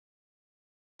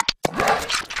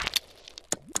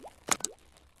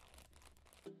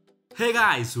Hey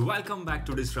guys, welcome back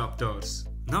to Disruptors.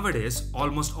 Nowadays,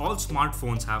 almost all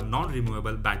smartphones have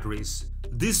non-removable batteries.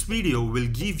 This video will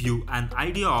give you an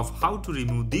idea of how to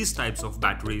remove these types of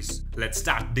batteries. Let's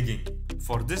start digging.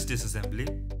 For this disassembly,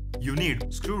 you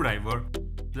need screwdriver,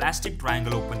 plastic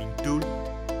triangle opening tool,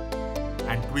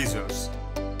 and tweezers.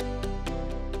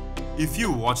 If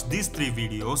you watch these three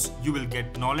videos, you will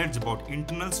get knowledge about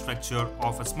internal structure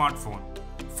of a smartphone.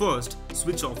 First,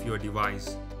 switch off your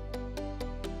device.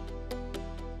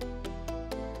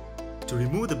 To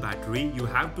remove the battery, you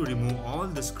have to remove all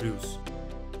the screws.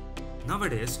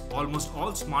 Nowadays, almost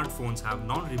all smartphones have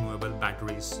non-removable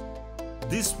batteries.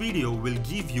 This video will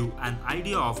give you an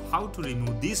idea of how to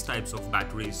remove these types of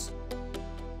batteries.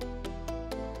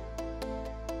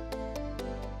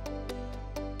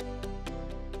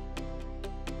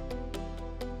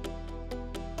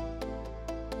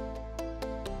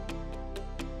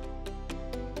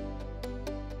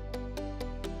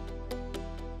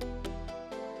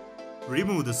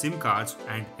 Remove the SIM cards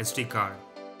and SD card.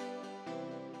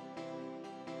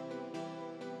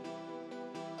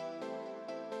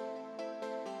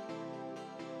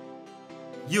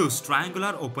 Use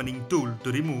triangular opening tool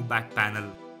to remove back panel.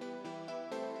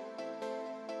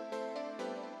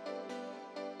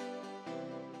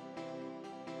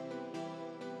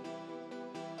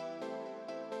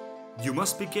 You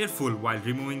must be careful while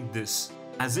removing this,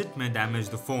 as it may damage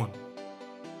the phone.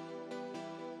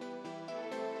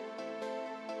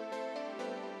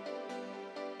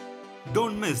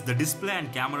 Don't miss the display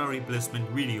and camera replacement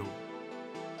video.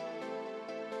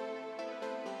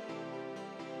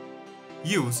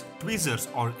 Use tweezers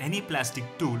or any plastic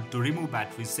tool to remove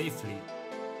batteries safely.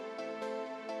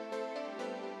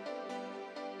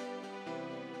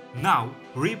 Now,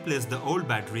 replace the old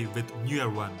battery with newer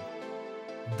one.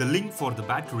 The link for the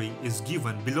battery is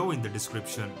given below in the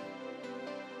description.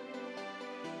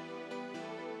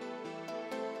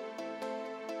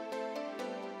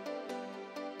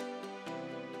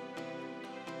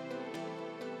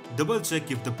 Double check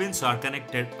if the pins are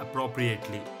connected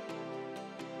appropriately.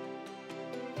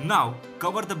 Now,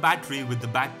 cover the battery with the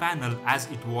back panel as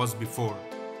it was before.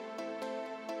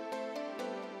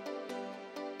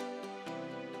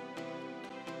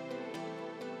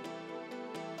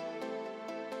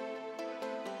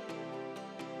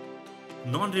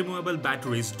 Non-removable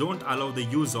batteries don't allow the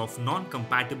use of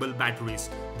non-compatible batteries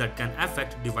that can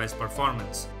affect device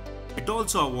performance. It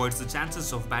also avoids the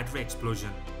chances of battery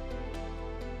explosion.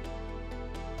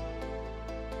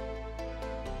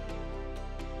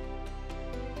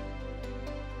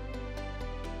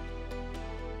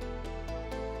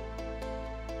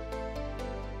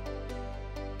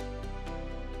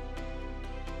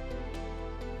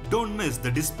 Don't miss the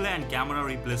display and camera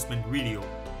replacement video.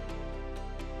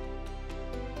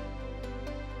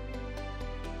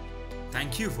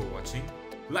 Thank you for watching.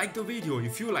 Like the video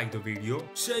if you like the video,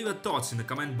 share your thoughts in the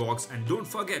comment box and don't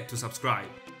forget to subscribe.